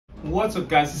What's up,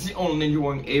 guys? It's the only ninja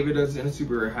wearing a videos in a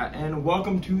superhero hat, and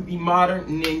welcome to the Modern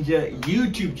Ninja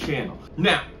YouTube channel.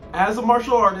 Now, as a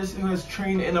martial artist who has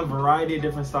trained in a variety of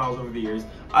different styles over the years,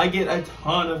 I get a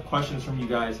ton of questions from you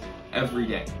guys every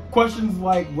day. Questions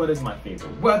like, what is my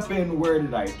favorite weapon? Where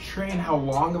did I train? How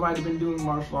long have I been doing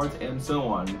martial arts? And so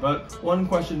on. But one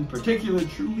question in particular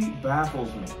truly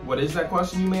baffles me. What is that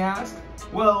question, you may ask?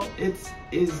 Well, is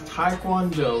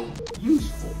Taekwondo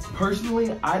useful?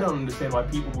 Personally, I don't understand why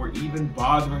people were even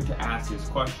bothering to ask this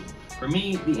question. For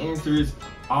me, the answer is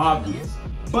obvious.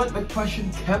 But the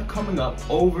question kept coming up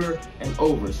over and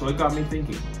over, so it got me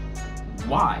thinking,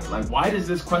 why? Why does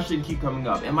this question keep coming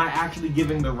up? Am I actually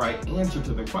giving the right answer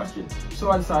to the question? So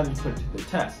I decided to put it to the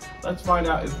test. Let's find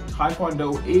out if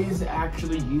Taekwondo is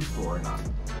actually useful or not.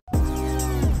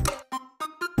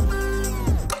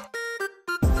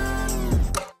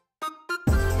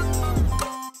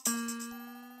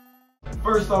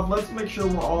 First off, let's make sure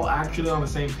we're all actually on the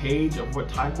same page of what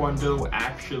Taekwondo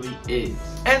actually is.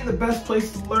 And the best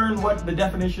place to learn what the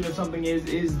definition of something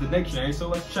is the dictionary, so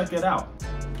let's check it out.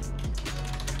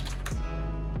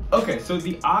 Okay, so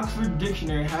the Oxford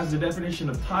Dictionary has the definition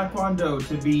of Taekwondo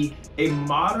to be a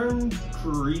modern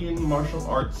Korean martial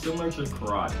art similar to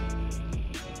karate.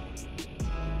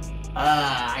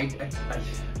 I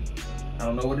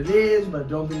don't know what it is, but I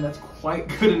don't think that's quite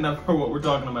good enough for what we're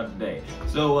talking about today.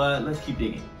 So let's keep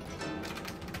digging.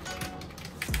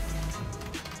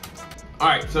 All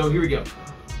right, so here we go.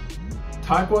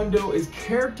 Taekwondo is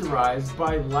characterized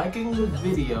by liking the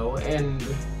video and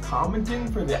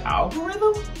commenting for the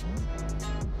algorithm?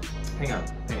 Hang on,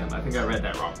 I think I read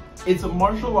that wrong. It's a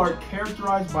martial art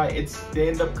characterized by its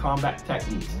stand-up combat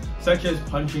techniques, such as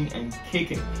punching and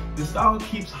kicking. The style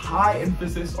keeps high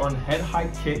emphasis on head-high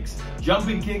kicks,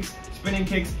 jumping kicks, spinning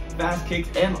kicks, fast kicks,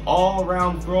 and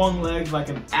all-around throwing legs like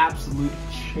an absolute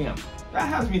champ. That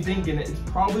has me thinking it's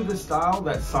probably the style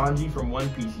that Sanji from One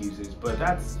Piece uses, but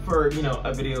that's for,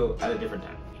 a video at a different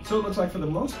time. So it looks like for the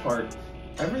most part,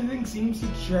 everything seems to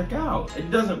check out.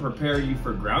 It doesn't prepare you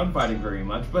for ground fighting very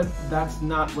much, but that's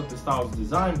not what the style is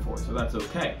designed for, so that's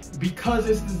okay. Because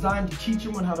it's designed to teach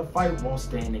someone how to fight while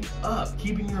standing up,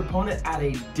 keeping your opponent at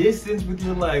a distance with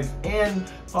your legs, and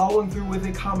following through with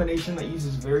a combination that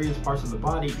uses various parts of the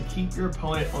body to keep your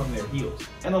opponent on their heels.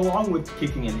 And along with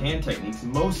kicking and hand techniques,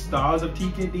 most styles of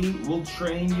TKD will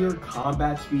train your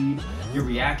combat speed, your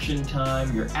reaction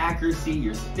time, your accuracy,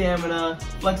 your stamina,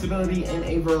 flexibility, and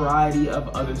a variety of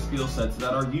other skill sets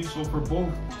that are useful for both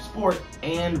sport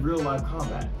and real-life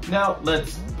combat. Now,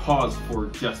 let's pause for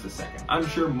just a second. I'm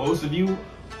sure most of you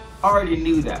already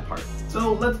knew that part.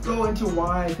 So let's go into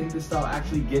why I think this style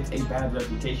actually gets a bad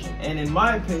reputation. And in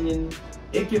my opinion,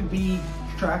 it can be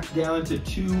tracked down to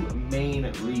two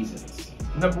main reasons.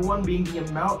 Number one being the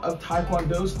amount of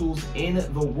Taekwondo schools in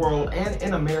the world and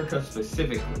in America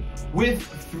specifically. With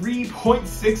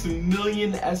 3.6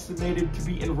 million estimated to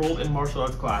be enrolled in martial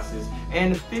arts classes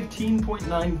and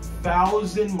 15.9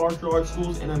 thousand martial arts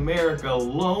schools in America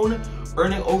alone,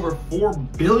 earning over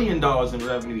 $4 billion in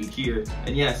revenue each year.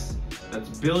 And yes,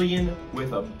 that's billion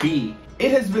with a B.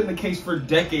 It has been the case for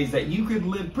decades that you could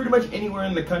live pretty much anywhere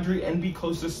in the country and be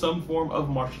close to some form of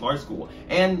martial arts school.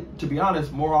 And to be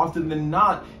honest, more often than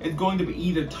not, it's going to be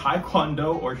either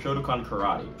Taekwondo or Shotokan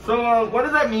karate. So what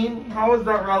does that mean? How is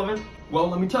that relevant? Well,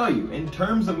 let me tell you, in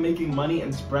terms of making money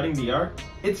and spreading the art,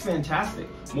 it's fantastic.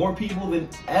 More people than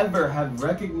ever have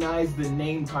recognized the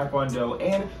name Taekwondo,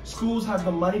 and schools have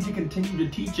the money to continue to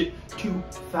teach it to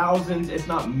thousands, if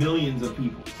not millions of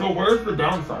people. So where's the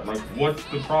downside? What's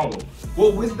the problem?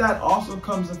 Well, with that also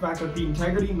comes the fact that the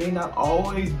integrity may not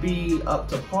always be up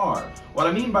to par. What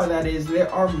I mean by that is there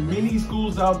are many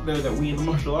schools out there that we in the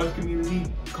martial arts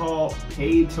community call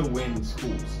pay-to-win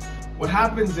schools. What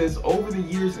happens is, over the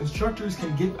years, instructors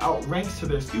can give out ranks to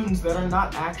their students that are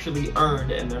not actually earned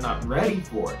and they're not ready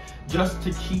for, just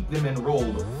to keep them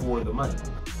enrolled for the money.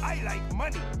 I like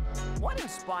money. What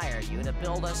inspired you to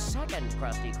build a second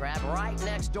Krusty Krab right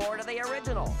next door to the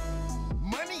original?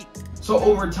 Money. So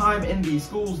over time in these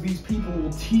schools, these people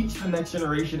will teach the next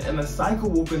generation, and the cycle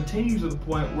will continue to the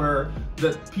point where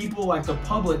the people like the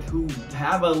public who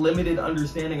have a limited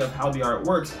understanding of how the art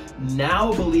works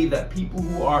now believe that people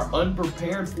who are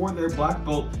unprepared for their black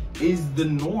belt is the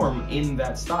norm in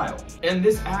that style. And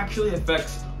this actually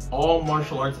affects all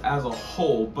martial arts as a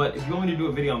whole, but if you want me to do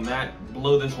a video on that,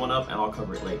 blow this one up and I'll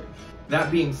cover it later. That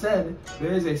being said,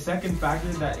 there is a second factor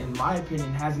that, in my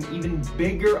opinion, has an even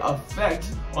bigger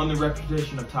effect on the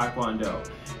reputation of Taekwondo.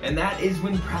 And that is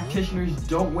when practitioners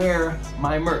don't wear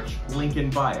my merch, link in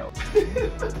bio.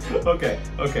 Okay,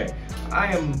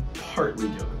 I am partly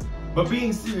joking. But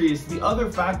being serious, the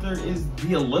other factor is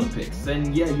the Olympics.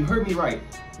 And yeah, you heard me right.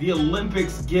 The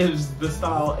Olympics gives the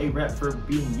style a rep for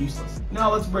being useless.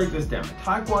 Now let's break this down.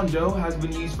 Taekwondo has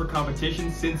been used for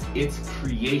competition since its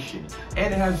creation,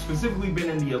 and it has specifically been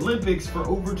in the Olympics for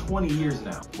over 20 years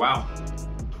now. Wow,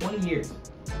 20 years.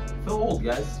 I feel old,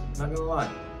 guys, not gonna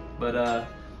lie. But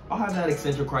I'll have that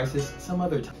existential crisis some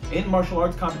other time. In martial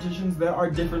arts competitions, there are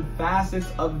different facets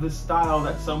of the style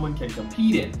that someone can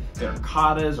compete in. There are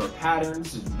katas or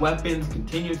patterns, weapons,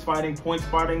 continuous fighting, point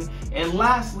sparring, and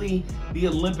lastly, the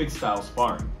Olympic style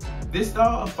sparring. This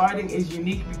style of fighting is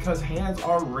unique because hands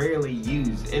are rarely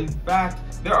used. In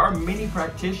fact, there are many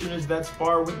practitioners that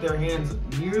spar with their hands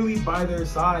nearly by their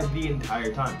side the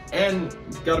entire time. And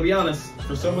gotta be honest,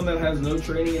 for someone that has no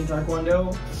training in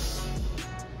Taekwondo,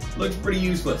 looks pretty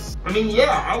useless. I mean,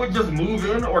 yeah, I would just move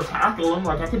in or tackle him,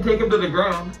 like I could take him to the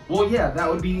ground. Well, yeah,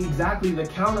 that would be exactly the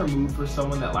counter move for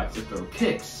someone that likes to throw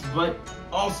kicks. But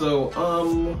also,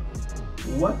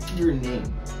 what's your name?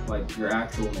 Like, your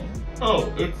actual name?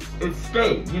 Oh, it's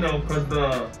Spade, you know, because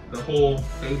the whole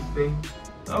face thing.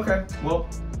 Okay, well,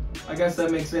 I guess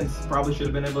that makes sense. Probably should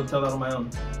have been able to tell that on my own.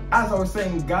 As I was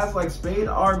saying, guys like Spade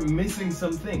are missing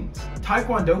some things.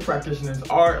 Taekwondo practitioners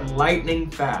are lightning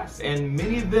fast, and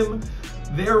many of them,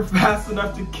 they're fast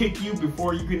enough to kick you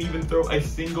before you can even throw a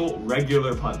single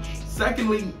regular punch.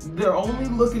 Secondly, they're only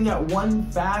looking at one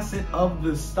facet of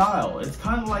the style. It's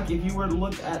kind of like if you were to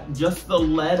look at just the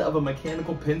lead of a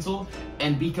mechanical pencil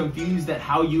and be confused at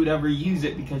how you would ever use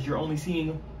it because you're only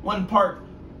seeing one part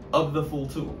of the full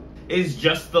tool. Is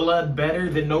just the lead better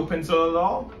than no pencil at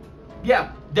all?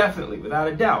 Yeah, definitely, without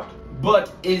a doubt.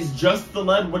 But is just the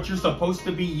lead what you're supposed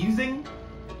to be using?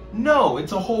 No,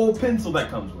 it's a whole pencil that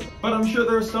comes with it. But I'm sure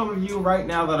there are some of you right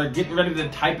now that are getting ready to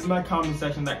type in my comment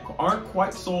section that aren't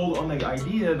quite sold on the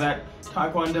idea that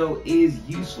Taekwondo is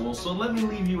useful. So let me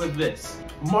leave you with this.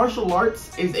 Martial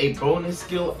arts is a bonus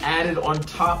skill added on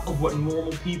top of what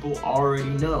normal people already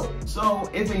know. So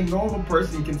if a normal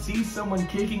person can see someone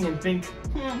kicking and think,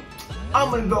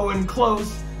 I'm gonna go in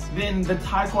close, then the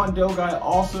Taekwondo guy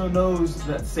also knows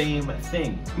that same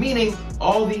thing. Meaning,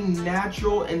 all the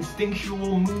natural,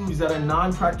 instinctual moves that a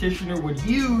non-practitioner would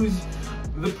use,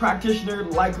 the practitioner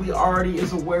likely already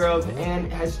is aware of and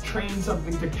has trained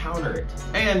something to counter it.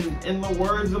 And in the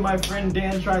words of my friend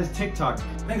Dan Tries TikTok,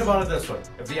 think about it this way.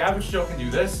 If the average Joe can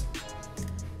do this,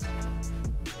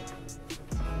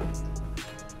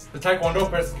 the Taekwondo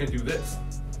person can do this.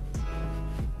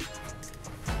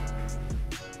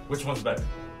 Which one's better?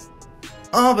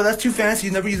 Oh, but that's too fancy.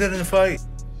 You never use that in a fight.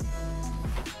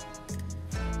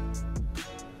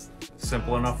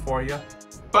 Simple enough for you?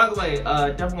 by the way,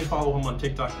 definitely follow him on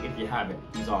TikTok if you haven't.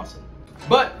 He's awesome.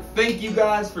 But thank you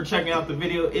guys for checking out the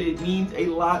video. It means a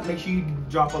lot. Make sure you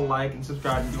drop a like and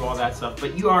subscribe and do all that stuff.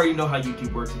 But you already know how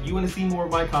YouTube works. If you want to see more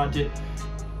of my content,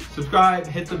 subscribe,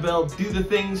 hit the bell, do the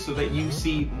things so that you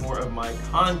see more of my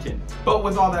content. But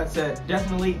with all that said,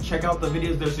 definitely check out the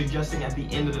videos they're suggesting at the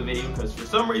end of the video, because for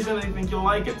some reason they think you'll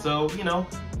like it. So, you know,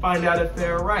 find out if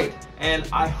they're right. And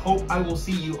I hope I will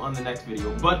see you on the next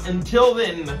video. But until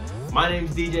then, my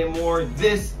name's DJ Moore.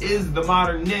 This is The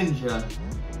Modern Ninja,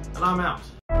 and I'm out.